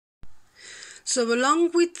So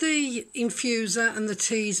along with the infuser and the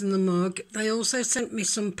teas and the mug, they also sent me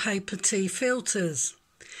some paper tea filters.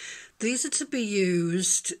 These are to be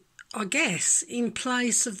used, I guess, in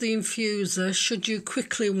place of the infuser should you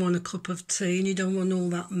quickly want a cup of tea and you don't want all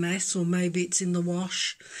that mess, or maybe it's in the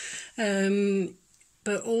wash.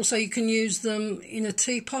 But also you can use them in a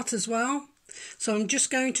teapot as well. So I'm just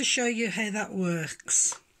going to show you how that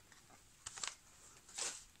works.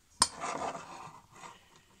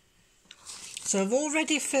 So I've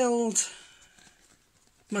already filled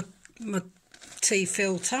my tea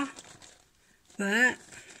filter there.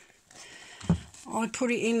 I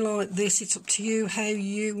put it in like this. It's up to you how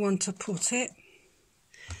you want to put it.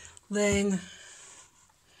 Then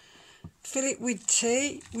fill it with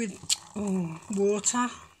tea, with water.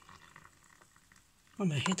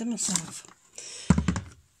 I'm ahead of myself.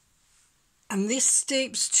 And this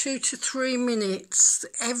steeps 2 to 3 minutes.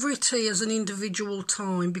 Every tea has an individual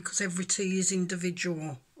time because every tea is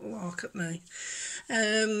individual. Oh, look at me.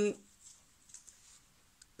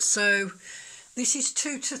 So this is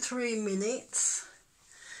 2 to 3 minutes.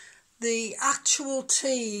 The actual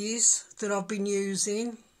teas that I've been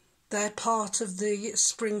using, they're part of the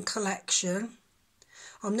spring collection.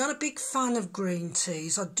 I'm not a big fan of green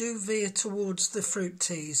teas. I do veer towards the fruit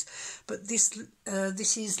teas, but this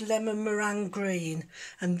is lemon meringue green,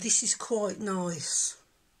 and this is quite nice.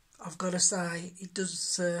 I've got to say, it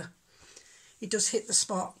does hit the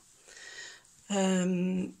spot.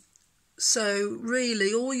 So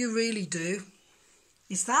really, all you really do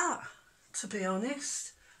is that, to be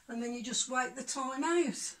honest, and then you just wait the time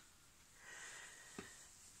out.